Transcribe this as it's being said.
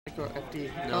Go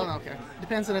FD. No. Oh, no, okay.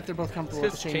 Depends on if they're both comfortable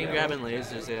with the chain grab and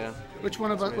lasers, yeah. Which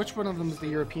one of them is the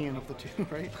European of the two,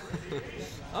 right?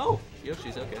 Oh,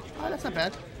 Yoshi's okay. Oh, that's not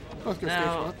bad. Both good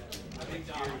Now, stage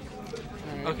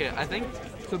right. Okay, I think.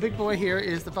 So big boy here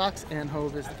is the Fox, and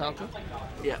HOV is the Falco.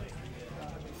 Yeah.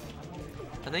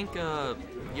 I think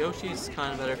Yoshi's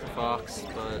kind of better for Fox,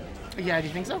 but. Yeah, do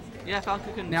you think so? Yeah,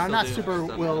 Falco can. Now I'm not do super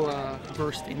stuff. well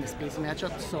versed in the spacing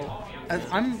matchup, so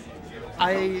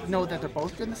I know that they're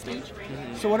both good in the stage.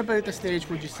 Mm-hmm. So what about the stage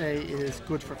would you say is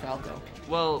good for Falco?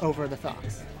 Well, over the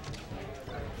Fox.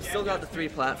 Still got the 3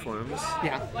 platforms.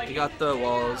 Yeah. You got the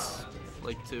walls,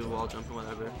 like to wall jump and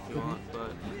whatever if you want,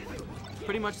 but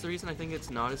pretty much the reason I think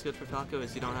it's not as good for Falco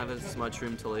is you don't have as much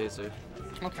room to laser.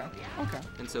 Okay. Okay.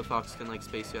 And so Fox can like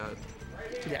space you out.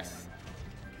 Yes.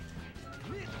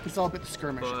 It's all about the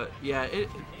skirmish. But yeah, it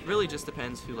really just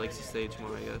depends who likes the stage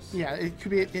more, I guess. Yeah, it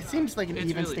could be. It seems like an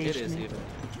even really, stage. It is even.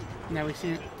 Now we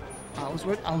see. I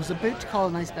was about to call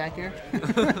a nice back air.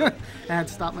 I had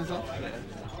to stop myself.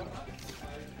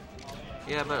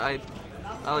 Yeah, but I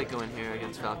like going here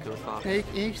against Falco with Fox. Yeah,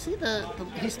 you see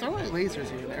he's throwing lasers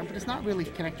here and there, but it's not really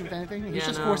connected with anything. He's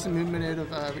just no. forcing movement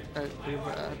out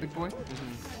of Big Boy.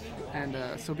 And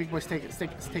so Big Boy's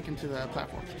taken to the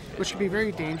platform, which could be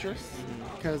very dangerous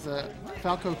because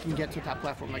Falco can get to that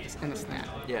platform like in a snap.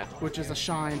 Yeah. Which is a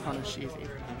shine punish easy.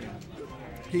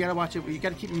 You gotta watch it. You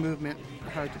gotta keep your movement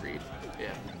hard to read.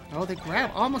 Yeah. Oh, they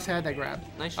grab. Almost had that grab.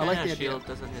 Nice I like shine the idea. shield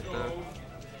doesn't hit though.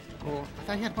 Well, I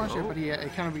thought he had punish there, but he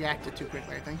kind of reacted too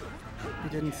quickly. I think he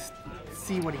didn't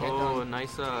see what he had done. Oh,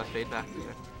 nice fade back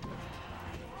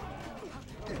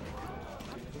there.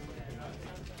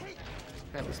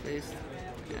 Badly spaced.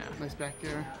 Yeah. Nice back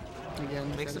there.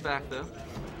 Again. Makes it back though.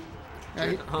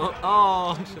 Yeah,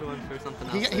 oh, I should have went for something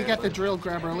else. He got the drill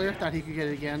grab earlier. Thought he could get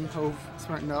it again. HOV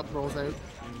smarting up, rolls out.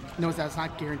 Knows that's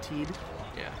not guaranteed.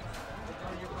 Yeah.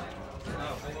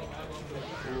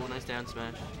 Ooh, nice down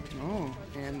smash. Oh,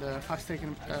 and Fox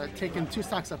taking 2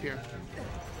 stocks up here.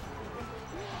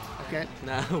 Okay.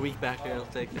 Nah, weak back here, I'll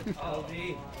take it.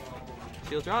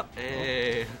 Shield drop.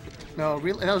 Hey. No,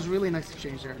 that was really nice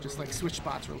exchange there. Just like switch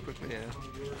spots real quickly. Yeah.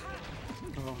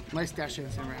 Oh, nice dash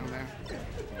dancing around there.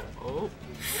 Oh.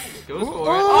 Goes for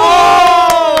it.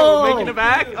 Oh! Oh! Making it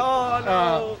back? Oh,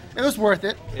 no. It was worth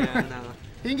it. Yeah, no.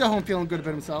 He can go home feeling good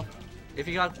about himself. If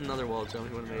he got another wall jump,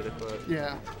 he would have made it, but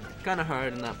yeah, kind of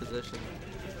hard in that position.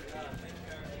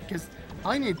 Because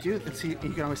all you need to do, and you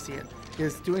can always see it,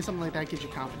 is doing something like that gives you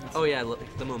confidence. Oh yeah,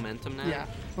 the momentum now. Yeah,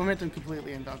 momentum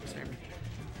completely in Falco's favor.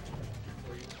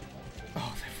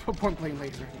 Oh, the point blank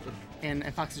laser, and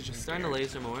Fox is just starting to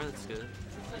laser more. That's good.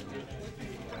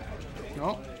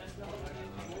 No.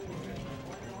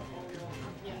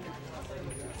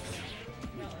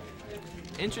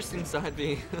 Interesting side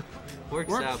B.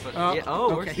 Works out, but yeah.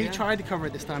 Oh, okay. He tried to cover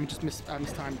it this time, just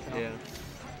mistimed it. Yeah.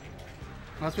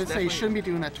 I was going to say you shouldn't be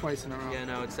doing that twice in a row. Yeah,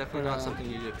 no, it's definitely not something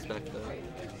you'd expect though.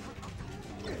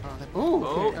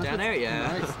 Oh, down there,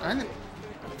 yeah. Nice. And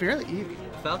fairly easy.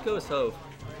 Falco is HOV.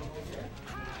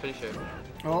 Pretty sure.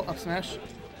 Oh, up smash.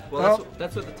 Well,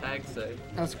 that's what the tags say.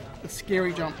 That was a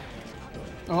scary jump.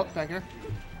 Oh, back here.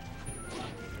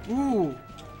 Ooh.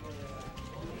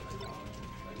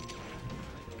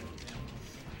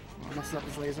 Oh, messes up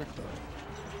his laser.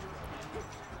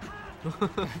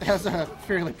 That was a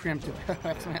fairly preemptive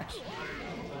up smash.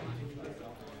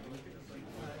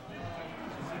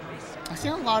 I've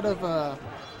seen a lot of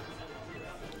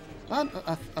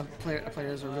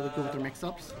players are really good with their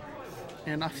mix-ups,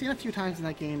 and I've seen a few times in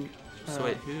that game. So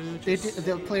wait, who?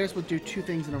 The players would do 2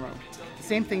 things in a row, the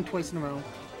same thing twice in a row,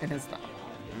 and then stop.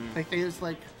 Like they just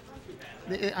like,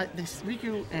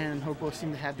 Riku and HOV both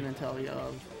seem to have the mentality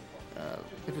of,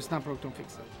 if it's not broke, don't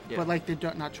fix it. Yeah. But like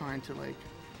they're not trying to like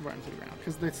run into the ground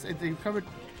because they recovered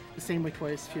the same way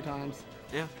twice, a few times.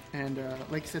 Yeah. And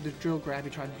like you said, the drill grab he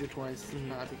tried to do twice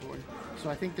before. So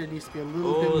I think there needs to be a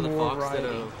little bit more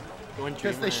variety.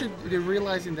 Because they're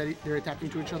realizing that they're adapting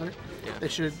to each other. Yeah.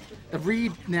 The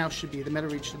read now should be, the meta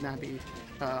read should not be,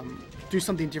 do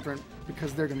something different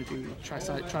because they're going to try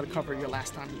to cover your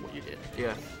last time what you did.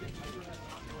 Yeah.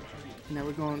 Now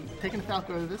we're taking the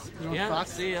Falco out of this. Yeah,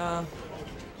 Fox. see, I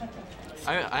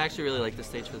actually really like this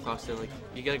stage for the Fox. So, like,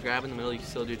 you get a grab in the middle, you can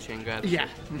still do chain grabs. Yeah.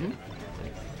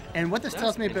 And what this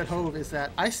tells me about HOV is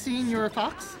that I seen your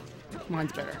Fox,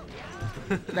 mine's better.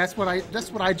 That's what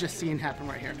I just seen happen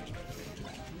right here.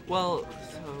 Well,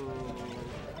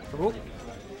 so.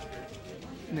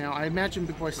 Now I imagine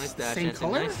Big Boy's same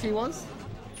color he was.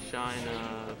 Shine.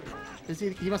 Is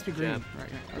he? He must be green, right? Yeah.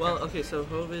 Okay. Well, okay. So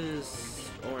HOV is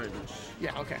orange.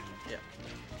 Yeah. Okay. Yeah.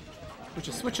 which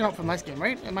is switching out from last game,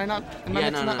 right? Am I not? Yeah,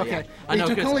 no, okay. yeah. I know,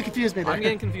 you totally confused me there. I'm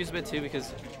getting confused a bit too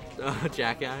because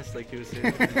Jackass, like he was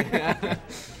saying.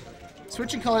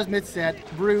 Switching colors mid-set,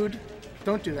 rude.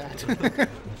 Don't do that.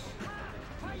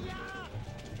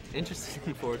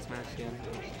 Interesting forward smash again.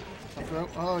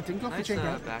 Oh, it didn't go for Nice, chain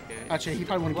back air. Actually, he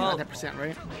probably wouldn't get that percent,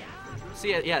 right? So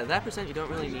yeah, that percent you don't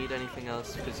really need anything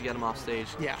else because you get him off stage.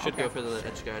 Yeah, Should go for the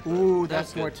edge guard. Ooh,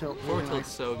 that's good. forward tilt. Forward Really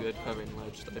tilt's so good covering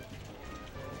ledge there.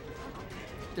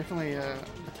 Definitely a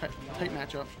tight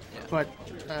matchup. Yeah. But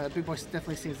Big Boy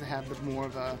definitely seems to have more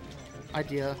of a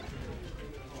idea.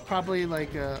 Probably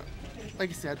like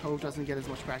you said, HOV doesn't get as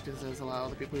much practice as a lot of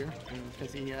other people here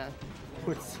because he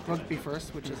puts rugby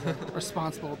first, which is a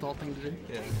responsible adult thing to do.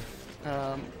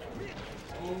 Yeah.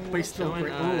 But he's still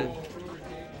great. Ooh.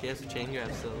 He has a chain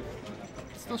grab still.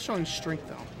 Still showing strength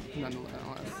though, nonetheless.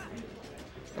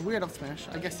 A weird up smash.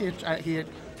 I guess he had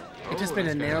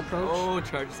anticipated a nair approach. Oh,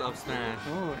 charges up smash.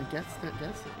 Oh, and gets it.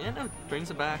 Yeah, no, brings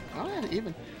it back. Oh, yeah,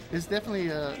 even. There's definitely,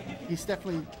 he's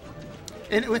definitely,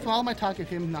 and with all my talk of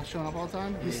him not showing up all the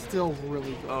time, he's still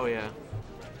really good. Oh, yeah.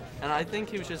 And I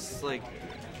think he was just, like,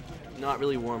 not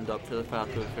really warmed up for the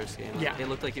Falco first game. Yeah. It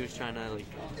looked like he was trying to, like,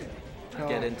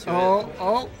 get into it.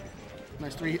 Oh,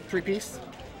 nice three-piece.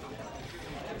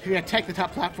 If he had taken the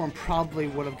top platform, probably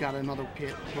would have got another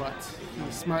pit, but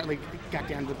he smartly got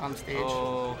down to on stage.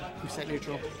 Oh. He set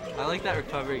neutral. I like that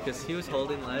recovery because he was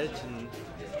holding ledge, and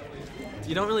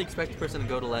you don't really expect a person to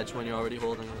go to ledge when you're already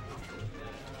holding it.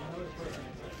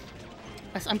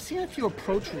 I'm seeing a few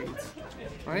approach reads,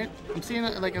 right? I'm seeing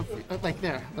like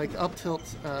up tilt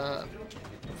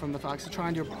from the Fox,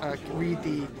 trying to read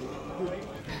the.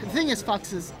 The thing is,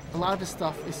 Fox's a lot of his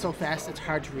stuff is so fast it's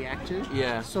hard to react to.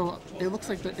 Yeah. So it looks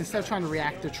like instead of trying to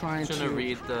react, they're trying to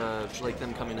read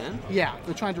them coming in. Yeah,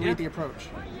 they're trying to read the approach.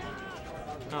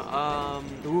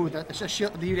 Ooh, that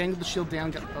shield. You angled the shield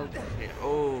down.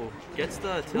 Gets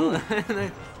the tilt.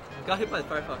 And got hit by the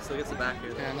Firefox, so gets the back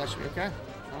here. Yeah, that should be okay.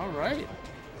 All right.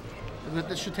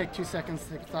 This should take 2 seconds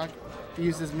to take stock. He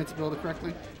uses his invincibility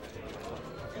correctly.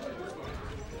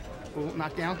 Ooh,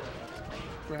 knockdown.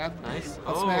 Grab. Nice.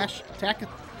 Up smash. Attack.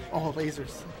 Oh,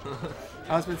 lasers.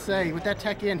 I was going to say, with that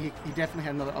tech in, he definitely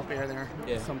had another up air there.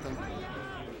 Yeah. Something. Okay,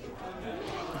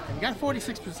 you got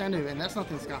 46% of it, and that's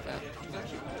nothing to scoff at.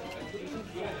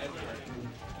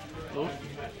 Oh.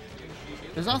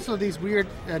 There's also these weird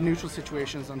neutral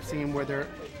situations I'm seeing where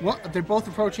they're both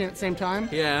approaching at the same time.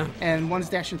 Yeah. And one's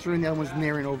dashing through and the other one's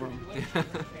nairing over them. And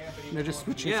they're just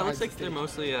switching sides. Yeah, it looks like they're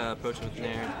mostly approaching with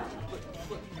nair.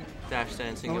 Dash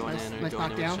dancing going in or nice going in with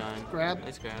knockdown. shine. Grab.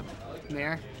 Nice grab.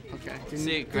 Nair. Okay.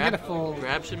 See,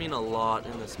 grab should mean a lot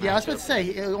in this matchup. Yeah, I was about to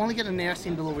say, only getting a nair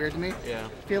seemed a little weird to me. Yeah.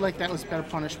 I feel like that was better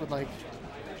punished with like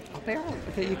up air.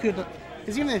 Okay, you could,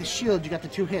 because even in the shield, you got the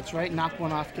 2 hits, right? Knock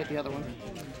one off, get the other one.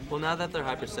 Well, now that they're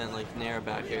high percent, like nair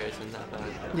back air isn't that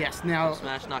bad. Yes, now.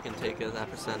 Smash not gonna take that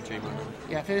percent dreamland.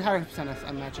 Yeah, if it's 100%,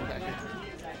 I'm matching back here.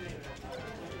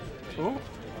 Oh,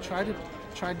 tried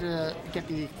to get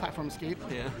the platform escape.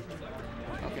 Yeah.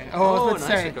 Okay. Oh, I was about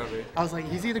to say, recovery. I was like,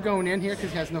 he's either going in here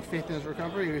because he has no faith in his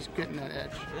recovery, or he's getting that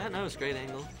edge. Yeah, no, it's great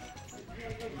angle.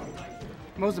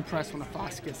 I'm always impressed when a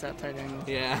Fox gets that tight angle.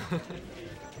 Yeah.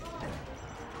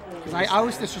 Because I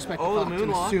always disrespect the Fox and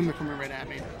moonwalk. assume they're coming right at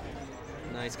me.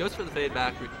 Nice. Goes for the fade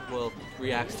back.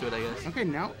 Reacts to it, I guess. Okay,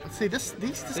 now let's see. This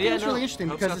game is really interesting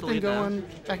because it's been going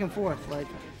back and forth. Like,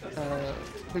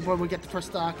 Big Boy would get the first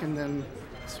stock and then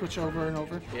switch over and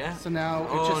over. Yeah. So now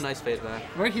nice fade back.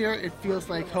 Right here, it feels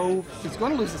like HOV is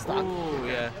going to lose the stock. Oh,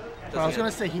 yeah. But I was going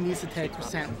to say he needs to take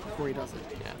percent before he does it.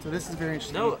 Yeah. So this is very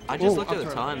interesting. No, I just looked at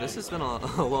the time. This has been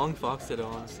a long Fox Ditto,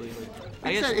 honestly.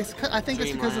 Like, I think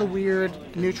it's because of the weird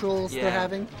neutrals they're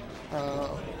having,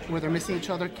 where they're missing each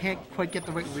other, can't quite get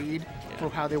the right read for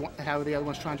how the other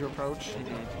one's trying to approach,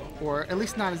 or at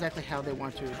least not exactly how they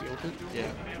want to deal with it. Yeah.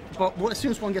 But as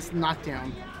soon as one gets knocked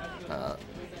down,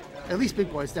 at least Big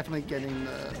Boy is definitely getting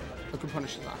the good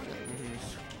punishes off it.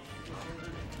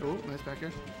 Oh, nice back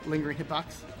here. Lingering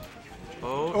hitbox.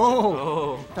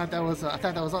 Oh. I thought that was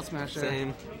up smash there.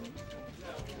 Same.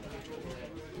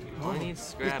 I need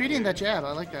scrap. He's beating that jab.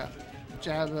 I like that.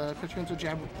 Jab, quick into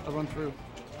jab, a run through.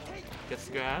 Gets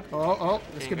the grab.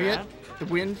 This could be it. The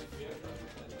wind.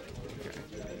 Okay.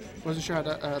 Wasn't sure how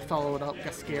to follow it up.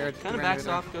 Got scared. Kind of backs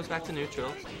off, goes back to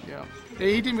neutral. Yeah.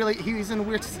 He didn't really. He was in a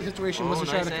weird situation. Wasn't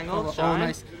sure how to angle. Shine.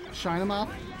 Nice. Shine him off.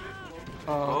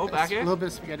 Back here. A little bit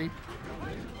of spaghetti.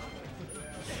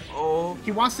 Oh.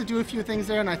 He wants to do a few things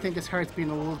there, and I think his heart's being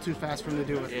a little too fast for him to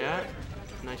do it. Yeah.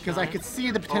 Nice. Because I could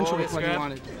see the potential with what he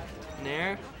wanted.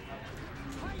 Nair.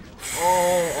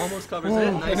 Oh, almost covers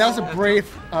it. Nice. And that was a F brave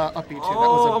tilt. up B too. Oh, That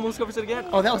was almost covers it again.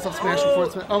 oh, that was up smash Oh.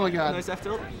 forward smash. Oh my god. Nice F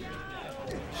tilt.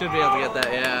 Should be able to get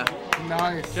that, yeah.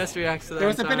 Nice. Just reacts to that. There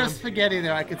was a in bit of time. spaghetti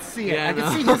there. I could see it. Yeah, I could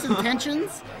no. see his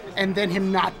intentions, and then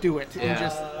him not do it. Yeah. And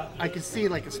just, I could see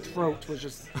like his throat was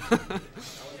just.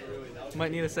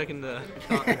 Might need a second to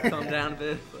calm down a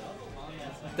bit.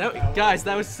 That, guys,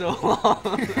 that was so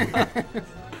long.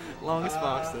 Longest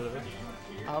Fox ever.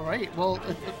 All right. Well,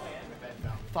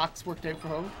 Fox worked out for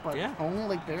HOV, but Yeah. only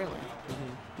like barely.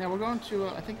 Now we're going to.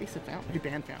 I think they said Fountain. We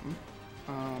banned Fountain.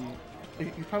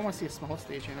 You probably want to see a small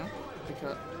stage, you know,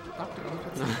 because Doctor.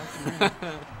 Let's see Dr.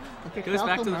 Marth. Okay, Goes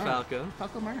back to the Marth. Falco.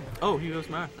 Falco Marth. Oh, he goes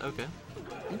Marth. Okay.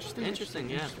 Interesting. Interesting,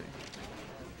 yeah.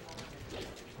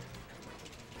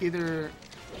 Either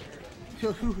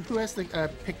who has to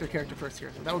pick their character first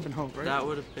here? That would have been HOV, right? That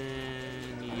would have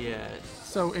been yes.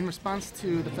 So in response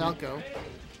to the Falco,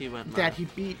 He went Marth. that he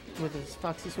beat with his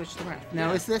Fox, he switched to Marth. Now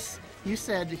Yeah. is this? You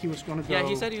said he was going to go. Yeah,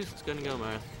 he said he was gonna go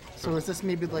Marth. So is this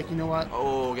maybe like, you know what?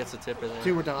 Oh, gets a tipper there.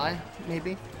 Do or die,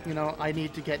 maybe. You know, I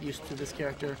need to get used to this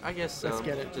character. I guess so. Let's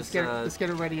get it. Just Let's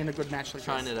get it ready in a good match like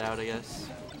trying this. it out, I guess.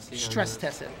 See how Stress it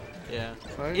goes. test it. Yeah.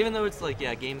 Right? Even though it's like,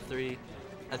 yeah, game 3,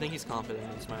 I think he's confident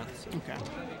in Marth. So. Okay.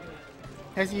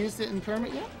 Has he used it in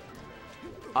tournament yet?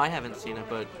 I haven't seen it,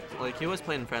 but like he was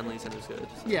playing friendlies and it was good.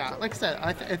 So. Yeah, like I said,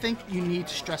 I think you need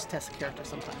to stress test a character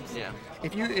sometimes. Yeah.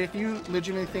 If you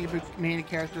legitimately think of a main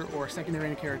character or a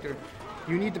secondary character,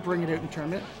 you need to bring it out in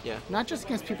tournament. Yeah. Not just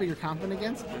against people you're confident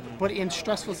against, but in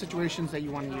stressful situations that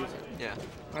you want to use it. Yeah.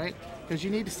 Right? Because you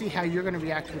need to see how you're going to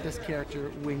react with this character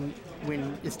when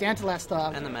it's down to last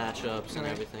stop. And the matchups and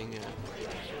Right. everything, yeah.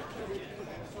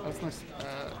 That's nice.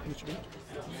 Neutral B.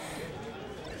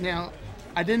 Now,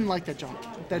 I didn't like that jump.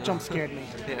 That jump scared me.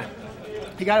 Yeah.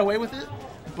 He got away with it,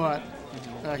 but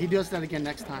he does that again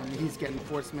next time. He's getting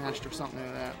forward smashed or something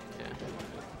like that.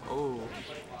 Yeah. Oh.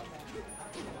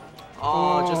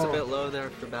 Oh, just a bit low there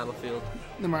for Battlefield.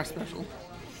 The Marth special.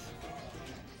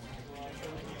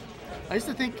 I used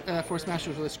to think Force Smash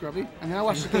was really scrubby, and then I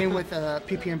watched the game with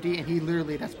PPMD, and he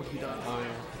literally, that's what he does. Oh,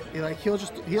 yeah. He'll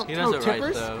He throw does it right,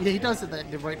 tippers. though. Yeah, he does it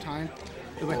at the right time,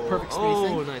 with perfect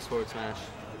spacing. Oh, nice forward smash.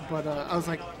 But I was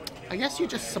like, I guess you're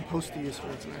just supposed to use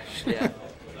forward smash. Yeah.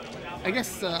 I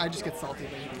guess I just get salty.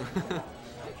 Baby.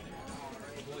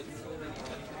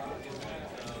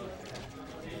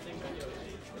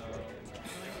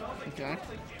 Okay.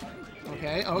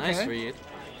 Okay. Okay. Nice read.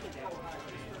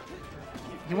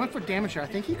 He went for damage here. I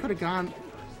think he could have gone.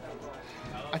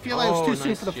 I feel like it was too soon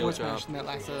nice for the shield forward smash drop. in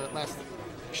that last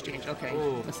exchange. Okay.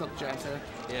 Ooh. Messed up the jabs there.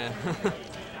 Yeah.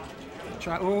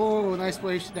 Try. Oh, nice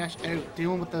way to dash out.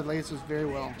 Dealing with the lasers very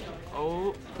well.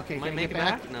 Oh. Okay, Might can make get it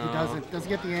back? No. He doesn't. Doesn't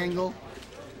get the angle.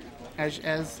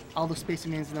 As all the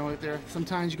spacing means know it there.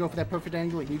 Sometimes you go for that perfect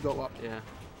angle and you go up. Yeah.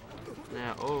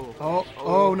 Now, oh.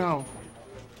 Oh no.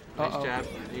 Nice Uh-oh. jab.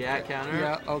 Yeah, counter.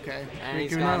 Yeah, okay. And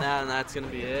he's Riku, gone no. now, and that's going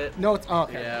to be it. No, it's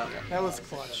okay. Yeah. That was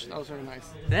clutch. That was very nice.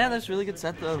 Yeah, that's a really good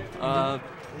set, though.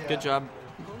 Good job,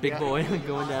 big Yeah. boy,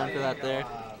 going down for that there.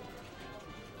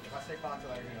 If I say Falco,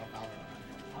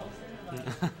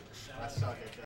 I suck at